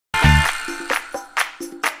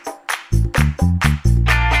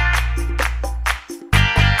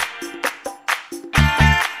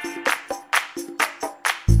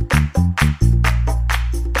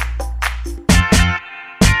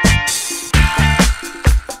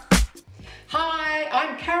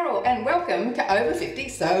over 50,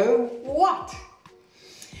 so what?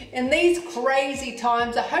 In these crazy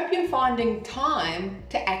times, I hope you're finding time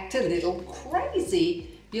to act a little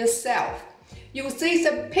crazy yourself. You'll see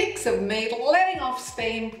some pics of me letting off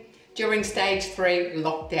steam during stage 3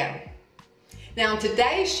 lockdown. Now, in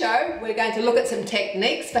today's show, we're going to look at some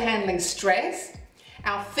techniques for handling stress.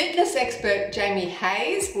 Our fitness expert,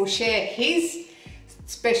 Jamiehayes, will share his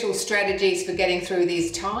special strategies for getting through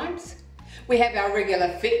these times. We have our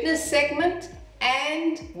regular fitness segment,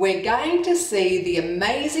 and we're going to see the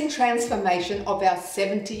amazing transformation of our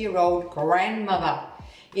 70-year-old grandmother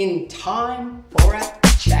in time for a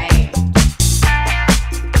change.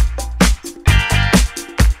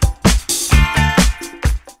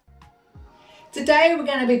 Today we're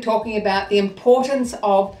going to be talking about the importance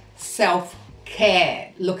of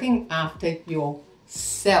self-care, looking after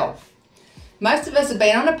yourself. Most of us have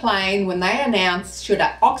been on a plane when they announce, should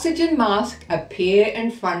an oxygen mask appear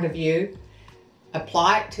in front of you,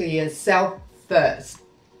 apply it to yourself first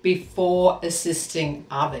before assisting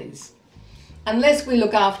others. Unless we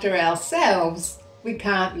look after ourselves, we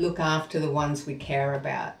can't look after the ones we care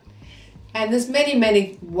about. And there's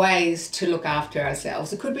many ways to look after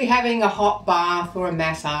ourselves. It could be having a hot bath or a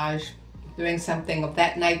massage, doing something of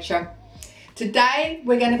that nature. Today,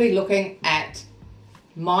 we're going to be looking at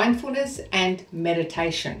mindfulness and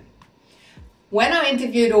meditation. When I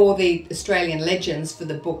interviewed all the Australian legends for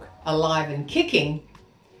the book Alive and Kicking,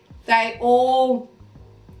 they all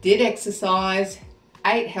did exercise,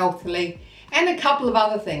 ate healthily, and a couple of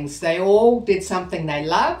other things. They all did something they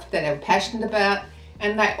loved, that they were passionate about,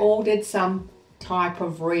 and they all did some type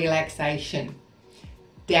of relaxation,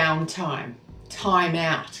 downtime, time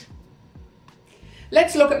out.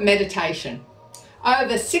 Let's look at meditation.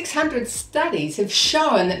 Over 600 studies have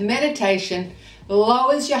shown that meditation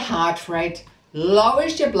lowers your heart rate,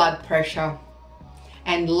 lowers your blood pressure,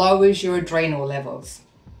 and lowers your adrenal levels.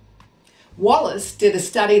 Wallace did a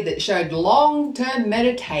study that showed long-term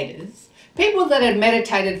meditators, people that had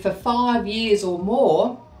meditated for 5 years or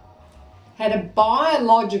more, had a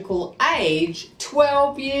biological age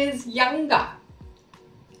 12 years younger.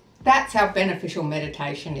 That's how beneficial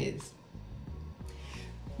meditation is.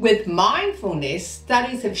 With mindfulness,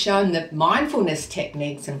 studies have shown that mindfulness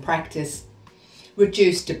techniques and practice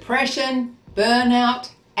reduce depression, burnout,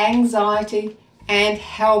 anxiety, and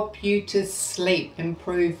help you to sleep,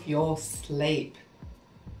 improve your sleep.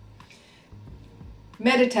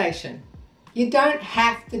 Meditation. You don't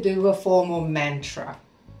have to do a formal mantra.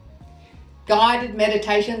 Guided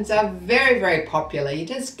meditations are very popular. You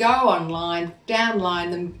just go online,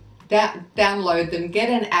 download them, get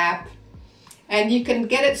an app, and you can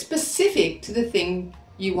get it specific to the thing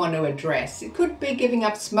you want to address. It could be giving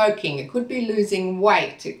up smoking, it could be losing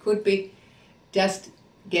weight, it could be just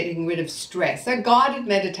getting rid of stress. So guided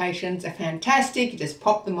meditations are fantastic. You just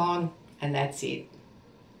pop them on and that's it.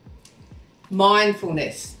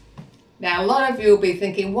 Mindfulness. Now, a lot of you will be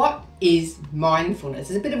thinking, what is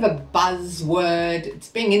mindfulness? It's a bit of a buzzword. It's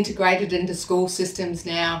being integrated into school systems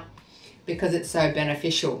now because it's so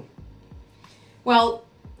beneficial. Well,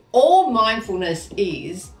 all mindfulness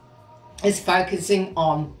is focusing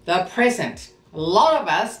on the present. A lot of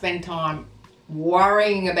us spend time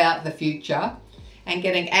worrying about the future and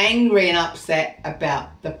getting angry and upset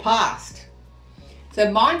about the past.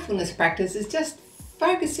 So mindfulness practice is just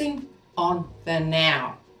focusing on the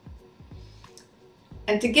now.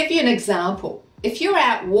 And to give you an example, if you're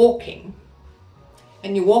out walking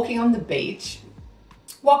and you're walking on the beach,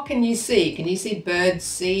 what can you see? Can you see birds,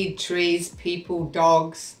 seed, trees, people,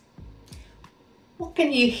 dogs? What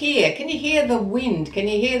can you hear? Can you hear the wind? Can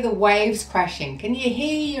you hear the waves crashing? Can you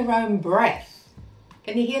hear your own breath?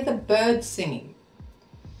 Can you hear the birds singing?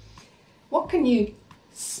 What can you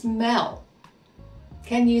smell?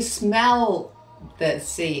 Can you smell the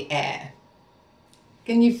sea air?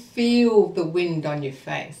 Can you feel the wind on your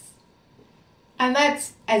face? And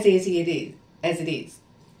that's as easy as it is.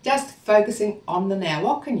 Just focusing on the now.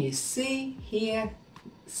 What can you see, hear,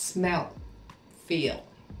 smell, feel?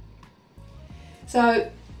 So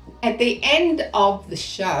at the end of the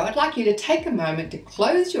show, I'd like you to take a moment to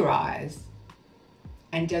close your eyes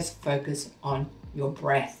and just focus on your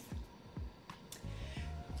breath.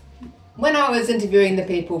 When I was interviewing the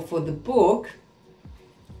people for the book,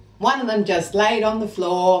 one of them just laid on the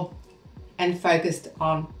floor and focused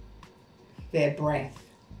on their breath.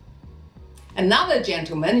 Another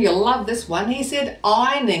gentleman, you'll love this one, he said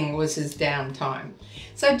ironing was his downtime.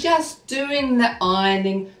 So just doing the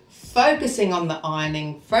ironing, focusing on the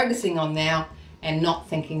ironing, focusing on now, and not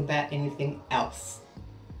thinking about anything else.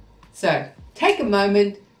 So take a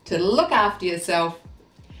moment to look after yourself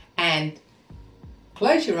and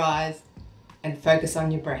close your eyes and focus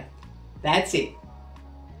on your breath. That's it.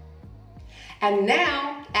 And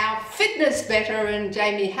now our fitness veteran,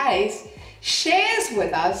 Jamie Hayes, shares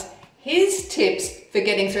with us his tips for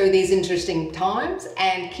getting through these interesting times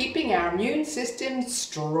and keeping our immune system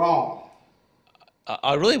strong.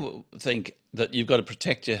 I really think that you've got to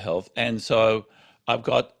protect your health. And so I've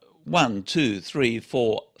got 1, 2, 3,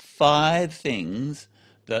 4, 5 things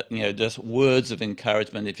that, just words of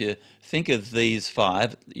encouragement. If you think of these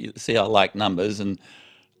 5, you see I like numbers, and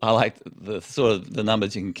I like the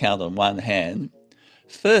numbers you can count on one hand.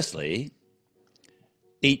 Firstly,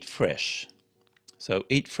 eat fresh. So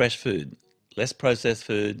eat fresh food, less processed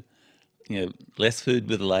food, less food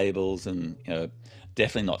with labels, and,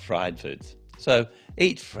 definitely not fried foods. So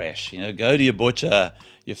eat fresh, go to your butcher,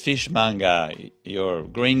 your fishmonger, your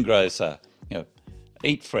greengrocer,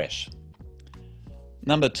 eat fresh.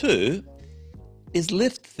 Number 2 is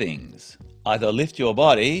lift things. Either lift your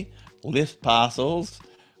body, lift parcels,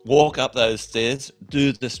 walk up those stairs,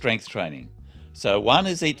 do the strength training. So 1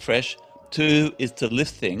 is eat fresh, 2 is to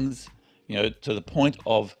lift things, to the point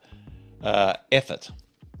of effort.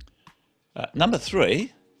 Number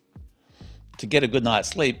 3, to get a good night's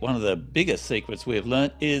sleep, one of the biggest secrets we have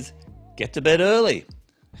learned is get to bed early.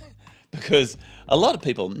 Because a lot of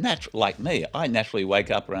people, like me, I naturally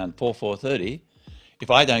wake up around 4:30.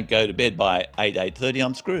 If I don't go to bed by 8:30,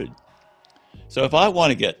 I'm screwed. So if I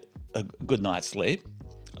want to get a good night's sleep,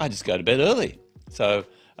 I just go to bed early. So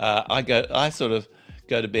I sort of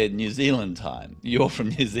go to bed New Zealand time. You're from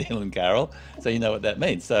New Zealand, Carol, so you know what that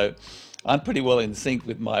means. So I'm pretty well in sync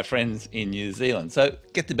with my friends in New Zealand. So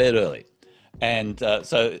get to bed early. And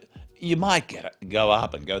so you might go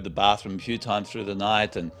up and go to the bathroom a few times through the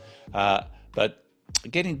night, but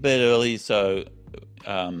getting to bed early, so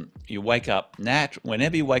you wake up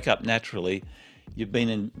whenever you wake up naturally, you've been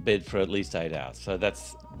in bed for at least 8 hours. So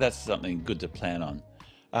that's something good to plan on.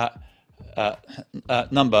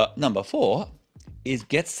 Number 4 is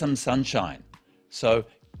get some sunshine. So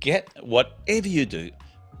get whatever you do.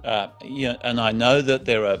 And I know that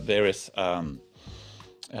there are various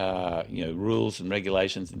rules and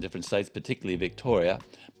regulations in different states, particularly Victoria,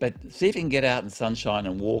 but see if you can get out in sunshine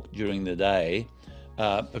and walk during the day,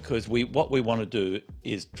 because what we want to do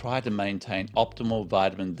is try to maintain optimal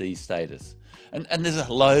vitamin D status. And there's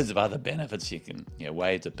loads of other benefits. You can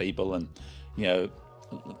wave to people and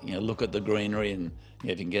look at the greenery, and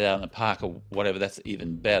if you can get out in the park or whatever, that's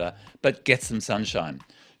even better. But get some sunshine.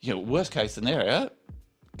 Worst case scenario,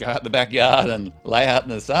 go out the backyard and lay out in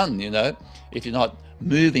the sun. If you're not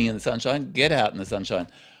moving in the sunshine, get out in the sunshine.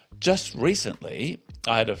 Just recently,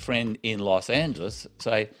 I had a friend in Los Angeles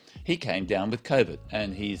say he came down with COVID,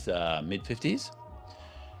 and he's mid-50s.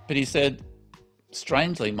 But he said,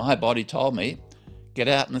 strangely, my body told me, get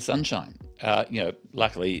out in the sunshine.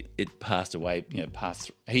 Luckily it passed away.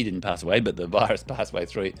 He didn't pass away, but the virus passed away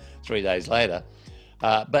three days later.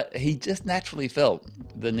 But he just naturally felt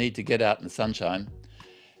the need to get out in the sunshine.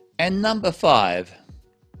 And number 5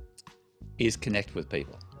 is connect with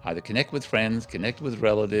people. Either connect with friends, connect with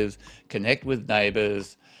relatives, connect with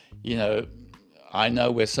neighbors. I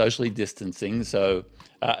know we're socially distancing, so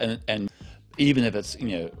and even if it's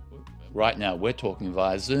right now we're talking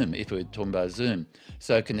via Zoom, if we're talking about Zoom,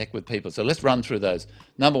 so connect with people. So let's run through those.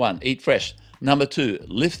 Number 1, eat fresh. Number 2,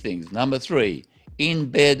 lift things. Number 3, in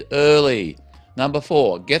bed early. Number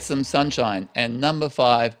 4, get some sunshine. And number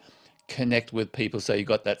 5, connect with people, so you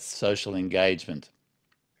got that social engagement.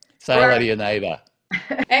 Say hello to your neighbour.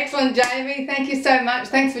 Excellent, Jamie. Thank you so much.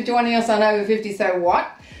 Thanks for joining us on Over 50 So What.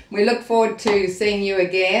 We look forward to seeing you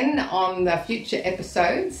again on the future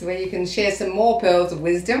episodes where you can share some more pearls of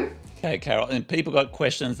wisdom. Okay, Carol, and people got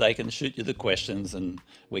questions, they can shoot you the questions and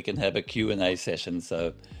we can have a Q&A session.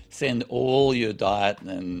 So send all your diet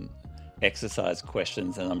and exercise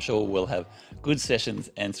questions, and I'm sure we'll have good sessions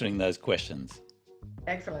answering those questions.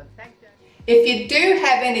 Excellent. Thanks, Jamie. If you do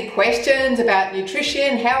have any questions about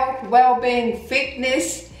nutrition, health, well-being,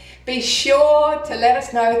 fitness, be sure to let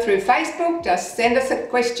us know through Facebook. Just send us a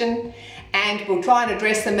question and we'll try and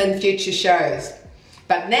address them in future shows.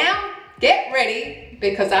 But now, get ready,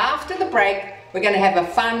 because after the break, we're going to have a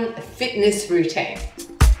fun fitness routine.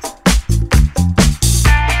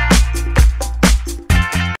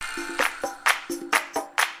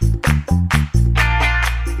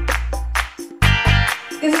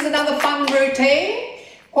 This is another fun routine,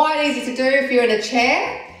 quite easy to do if you're in a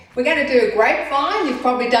chair. We're going to do a grapevine. You've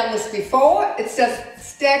probably done this before. It's just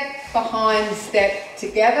step behind step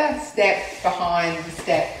together, step behind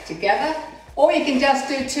step together. Or you can just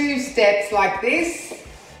do 2 steps like this.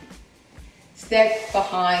 Step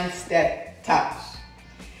behind step touch.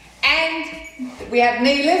 And we have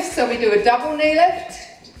knee lifts, so we do a double knee lift.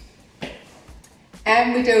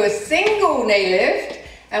 And we do a single knee lift.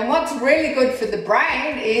 And what's really good for the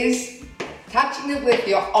brain is touching it with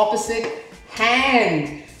your opposite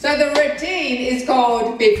hand. So the routine is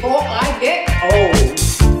called Before I Get Old.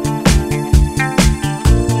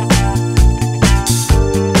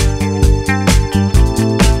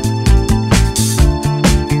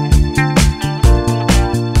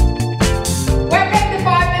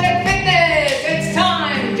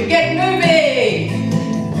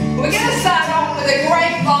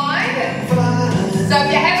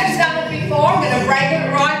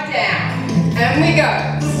 And we go,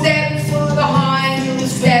 steps behind,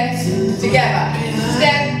 steps together.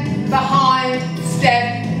 Step behind,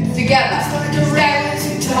 step together. Step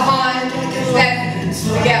behind, step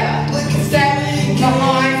together. Step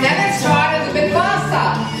behind, now let's try it a little bit faster.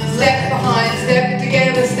 Step behind, step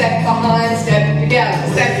together, step behind, step together.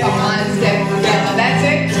 Step behind, step together, that's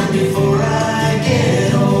it. Before I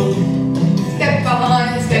get old. Step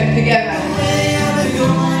behind, step together.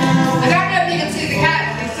 I don't know if you can see the cat,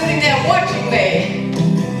 he's sitting there watching me.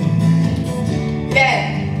 Yeah.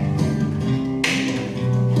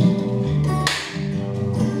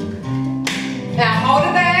 Now hold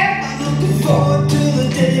it there.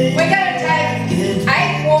 We're going to take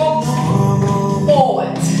 8 walks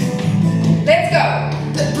forwards. Let's go.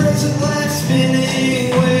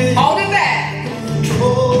 Hold it there.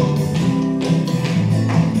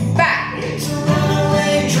 Back.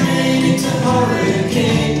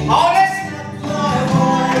 Hold it.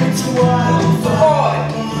 Forward.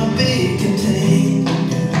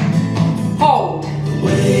 Hold.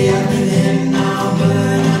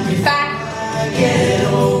 Back.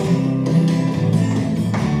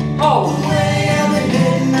 Hold.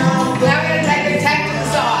 Now we're going to take a tap to the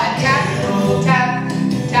side. Tap, tap,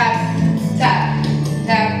 tap, tap,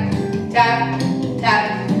 tap, tap, tap,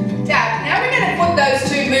 tap. Now we're going to put those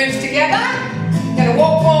two moves together. Going to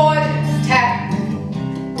walk forward, tap,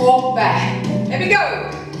 walk back. Here we go.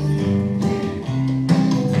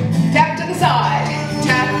 Tap to the side.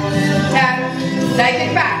 Tap, tap, take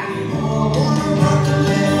it back.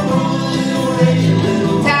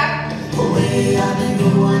 Tap.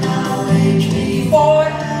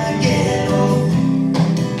 Forward.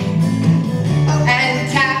 And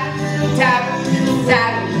tap, tap,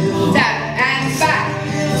 tap, tap. And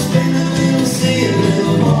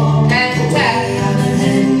back.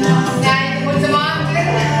 And tap. Now you can put some arms in.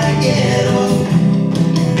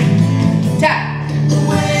 Tap.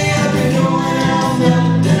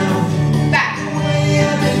 Back.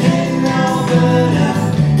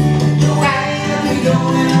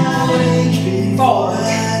 Forward.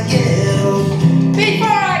 Before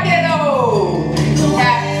I get old.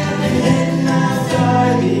 Tap.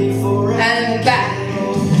 And back.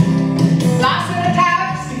 Last of the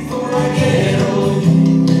taps.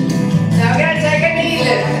 Now we're going to take a knee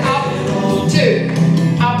lift. Up, 2,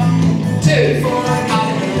 up, 2, up.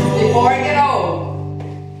 Before I get old.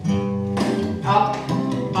 Up,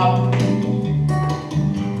 up.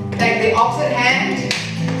 Take the opposite hand.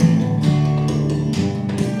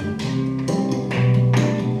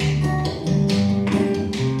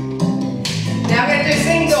 Now we're going to do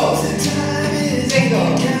singles.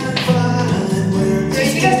 Singles. So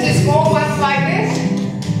you can just do small ones like this.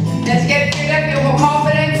 Let's get bigger, feel more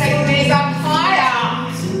confident. Take the knees up higher.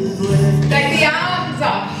 Take the arms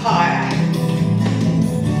up higher.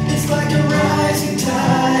 It's like a rising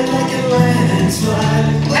tide, like a landslide.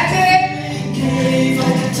 That's it.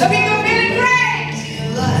 Looking good, feeling great.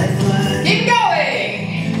 Keep going.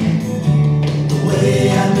 The way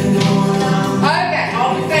I've been going on. Okay,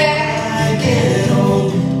 hold it there. We're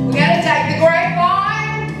going to take the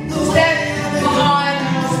grapevine. Step behind,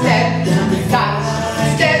 step, touch.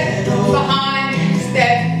 Step behind,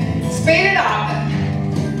 step. Speed it up.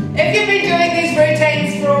 If you've been doing these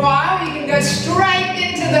routines for a while, you can go straight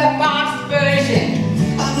into the fast version.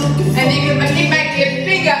 And you can keep making it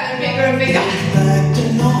bigger and bigger and bigger. Back to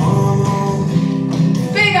normal.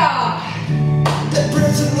 Bigger. The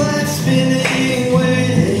present life spinning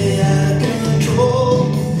way out of control.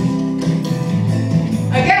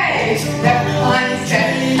 Okay, step behind, step,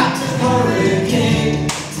 touch. Hurricane.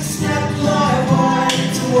 It's a snap like wine,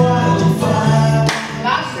 it's a wildfire.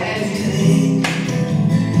 Last set.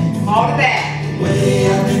 Hold it there. Way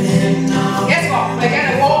I've been heading now. Guess what? We're going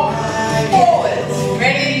to walk forwards.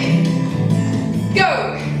 Ready? Go.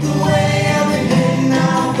 The way I've been heading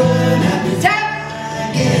now, but I've been Tap.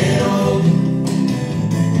 get old.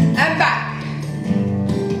 And back.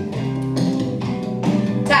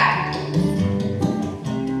 Tap.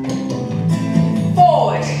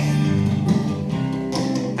 Forward.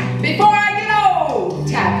 Before I get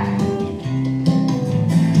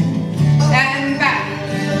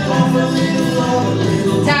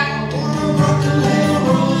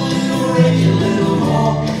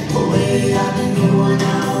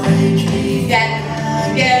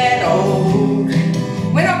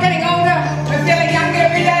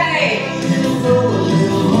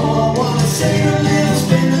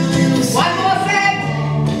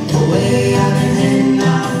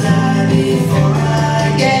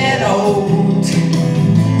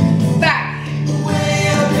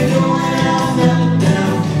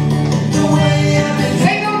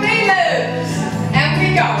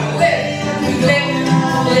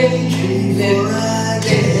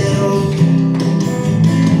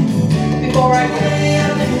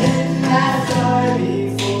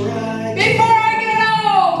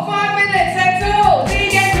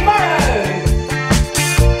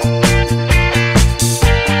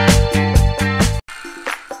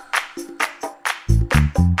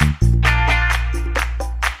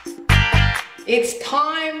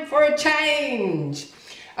for a change.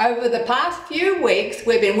 Over the past few weeks,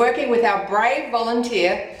 we've been working with our brave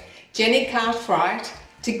volunteer, Jenny Cartwright,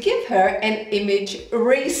 to give her an image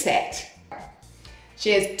reset.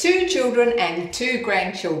 She has 2 children and 2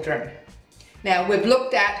 grandchildren. Now, we've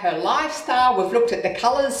looked at her lifestyle, we've looked at the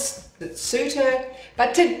colours that suit her,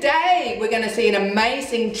 but today we're going to see an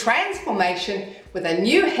amazing transformation with a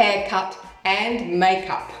new haircut and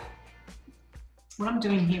makeup. What I'm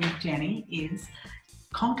doing here with Jenny is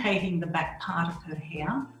concating the back part of her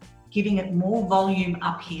hair, giving it more volume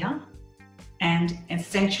up here and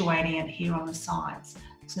accentuating it here on the sides.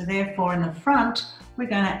 So therefore in the front, we're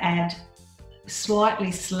going to add,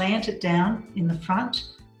 slightly slant it down in the front.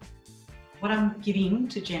 What I'm giving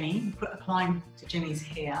to Jenny, applying to Jenny's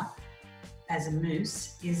hair as a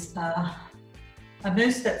mousse, is a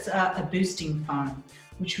mousse that's a boosting foam,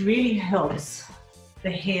 which really helps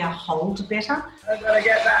the hair hold better. I've got to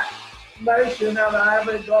get that motion and I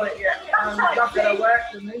haven't got it yet. It's not going to work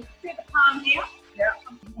for me. See the palm here? Yeah.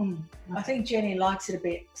 I think Jenny likes it a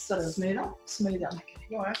bit sort of smoother.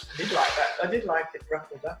 No, I actually did like that. I did like it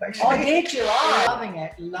ruffled up actually. Oh, did you? Oh, Loving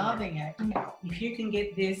it, loving it. if you can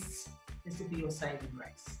get this will be your saving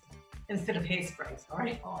grace. Instead of hairspray,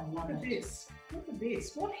 sorry. Oh, I love Look at it. this. Look at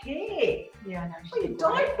this. What hair? Yeah, I know. Oh, you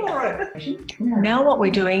died for it. Now what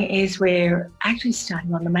we're doing is we're actually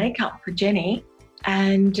starting on the makeup for Jenny,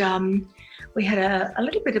 and we had a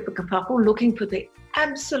little bit of a kerfuffle looking for the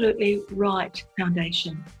absolutely right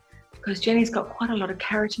foundation, because Jenny's got quite a lot of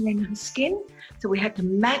keratin in her skin, so we had to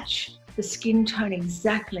match the skin tone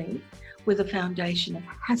exactly with a foundation. It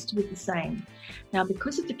has to be the same. Now,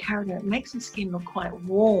 because of the keratin, it makes the skin look quite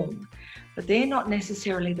warm, but they're not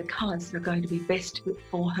necessarily the colours that are going to be best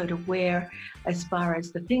for her to wear as far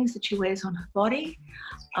as the things that she wears on her body,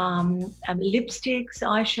 lipsticks,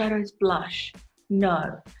 eyeshadows, blush.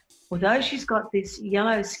 No. Although she's got this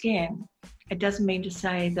yellow skin, it doesn't mean to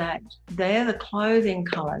say that they're the clothing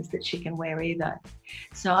colours that she can wear either.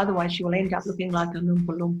 So otherwise she will end up looking like a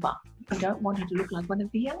Loompa Loompa. I don't want her to look like one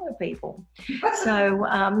of the yellow people. So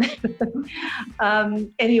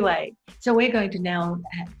anyway, so we're going to now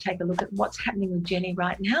take a look at what's happening with Jenny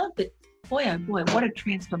right now. But boy, oh boy, what a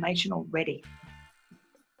transformation already.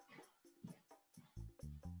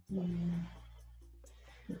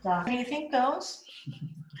 What do you think, girls?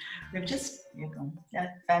 We've just,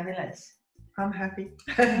 That's fabulous. I'm happy.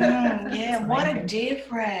 Yeah, what a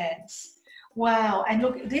difference. Wow, and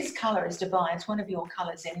look, this colour is divine. It's one of your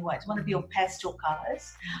colours anyway. It's one of your pastel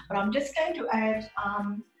colours. But I'm just going to add,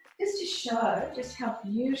 just to show just how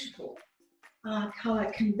beautiful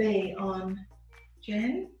colour can be on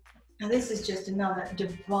Jen. Now this is just another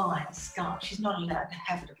divine sculpt. She's not allowed to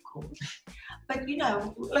have it, of course. But you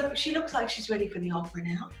know, look, she looks like she's ready for the opera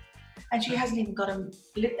now. And she hasn't even got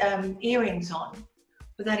earrings on.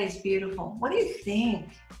 But that is beautiful. What do you think?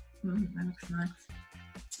 That looks nice.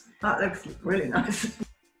 That looks really nice.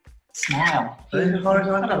 smile.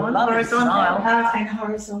 Horizontal one. And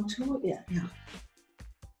horizontal, yeah.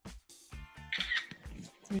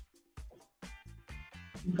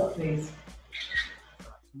 You've got these.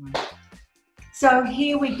 So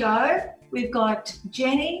here we go. We've got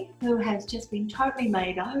Jenny, who has just been totally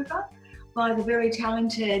made over by the very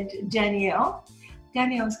talented Danielle.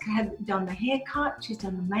 Danielle's done the haircut, she's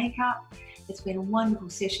done the makeup. It's been a wonderful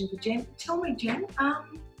session for Jen. Tell me, Jen, how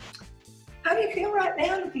do you feel right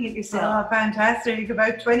now looking at yourself? Oh, fantastic.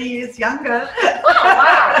 About 20 years younger. Oh,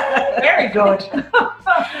 wow. Very good.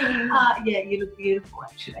 Yeah, you look beautiful,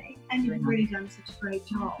 actually. And you've really done such a great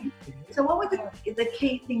job. So what were the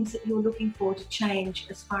key things that you were looking for to change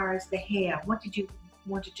as far as the hair? What did you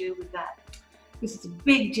want to do with that? Because it's a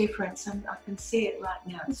big difference, and I can see it right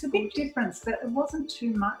now. It's a big difference, but it wasn't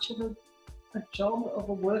too much of a job of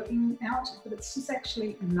a working out, but it's just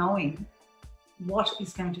actually knowing what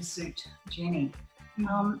is going to suit Jenny.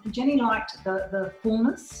 Jenny liked the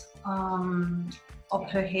fullness of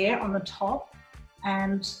her hair on the top,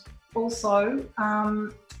 and also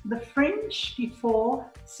the fringe before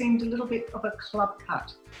seemed a little bit of a club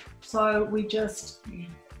cut. So we just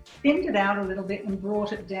thinned it out a little bit and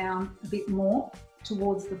brought it down a bit more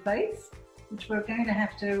towards the face, which we're going to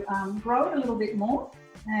have to grow it a little bit more,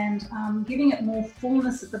 and giving it more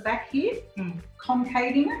fullness at the back here,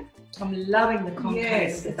 concating it. I'm loving the concave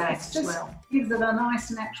Yes, at the back it as just well. gives it a nice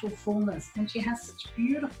natural fullness, and she has such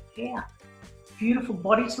beautiful hair, beautiful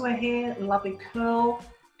body to her hair, lovely curl,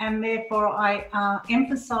 and therefore I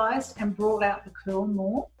emphasised and brought out the curl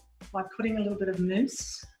more by putting a little bit of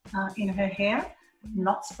mousse in her hair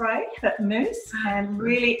not spray, but mousse, and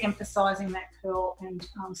really emphasising that curl and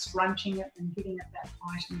scrunching it and giving it that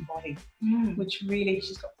height in the body, which really,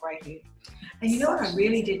 she's got great hair. And you know what I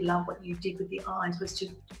really did love what you did with the eyes was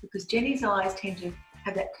because Jenny's eyes tend to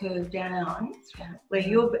have that curve down, where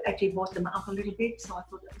you've actually brought them up a little bit, so I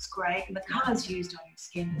thought that was great. And the colours used on your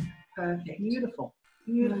skin, perfect. Beautiful.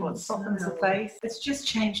 Beautiful. It softens the face. It's just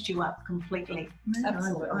changed you up completely.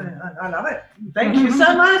 Absolutely. I love it. Thank you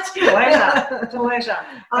so much. Pleasure. Pleasure.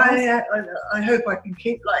 I hope I can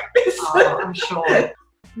keep like this. Oh, I'm sure.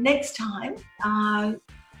 Next time,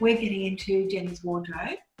 we're getting into Jenny's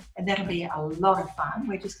wardrobe, and that'll be a lot of fun.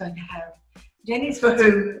 We're just going to have Jenny's For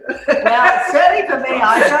who? Well, certainly for me.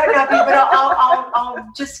 I don't know, but I'll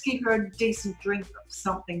just give her a decent drink of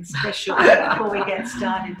something special before we get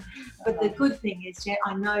started. But the good thing is,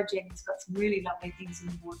 I know Jenny's got some really lovely things in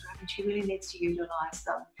the wardrobe, and she really needs to utilise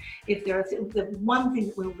them. If there are the one thing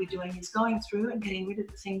that we'll be doing is going through and getting rid of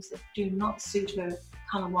the things that do not suit her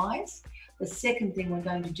colour-wise. The second thing we're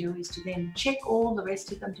going to do is to then check all the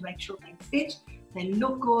rest of them to make sure they fit, they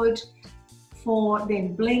look good, for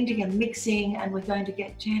then blending and mixing. And we're going to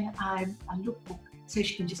get Jen a lookbook so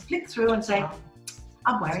she can just flick through and say,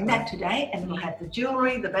 I'm wearing that today, and it'll have the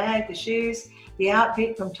jewellery, the bag, the shoes, the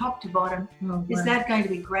outfit from top to bottom. Is that going to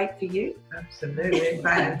be great for you? Absolutely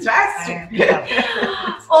fantastic.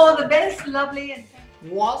 All the best, lovely. And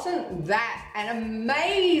Wasn't that an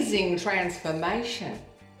amazing transformation?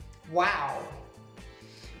 Wow.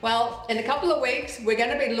 Well, in a couple of weeks, we're going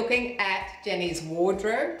to be looking at Jenny's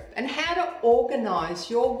wardrobe and how to organise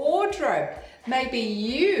your wardrobe. Maybe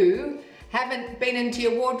you haven't been into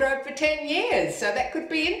your wardrobe for 10 years, so that could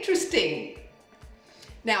be interesting.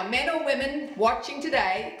 Now, men or women watching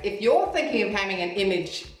today, if you're thinking of having an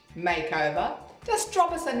image makeover, just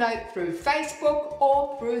drop us a note through Facebook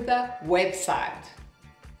or through the website.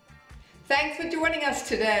 Thanks for joining us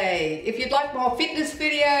today. If you'd like more fitness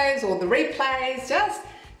videos or the replays, just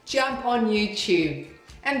jump on YouTube.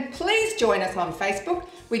 And please join us on Facebook.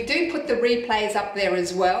 We do put the replays up there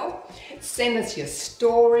as well. Send us your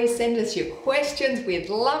stories, send us your questions. We'd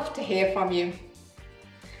love to hear from you.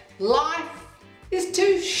 Life is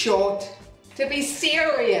too short to be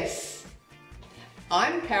serious.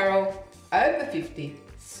 I'm Carol, over 50,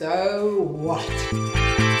 so what?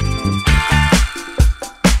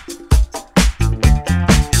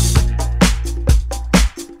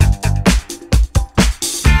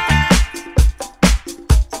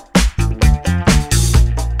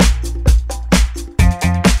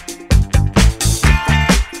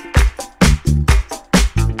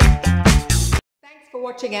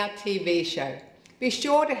 Watching our TV show. Be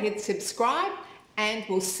sure to hit subscribe and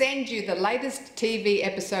we'll send you the latest TV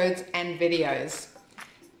episodes and videos.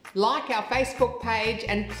 Like our Facebook page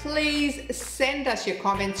and please send us your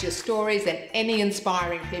comments, your stories and any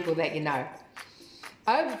inspiring people that you know.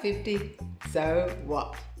 Over 50, so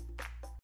what?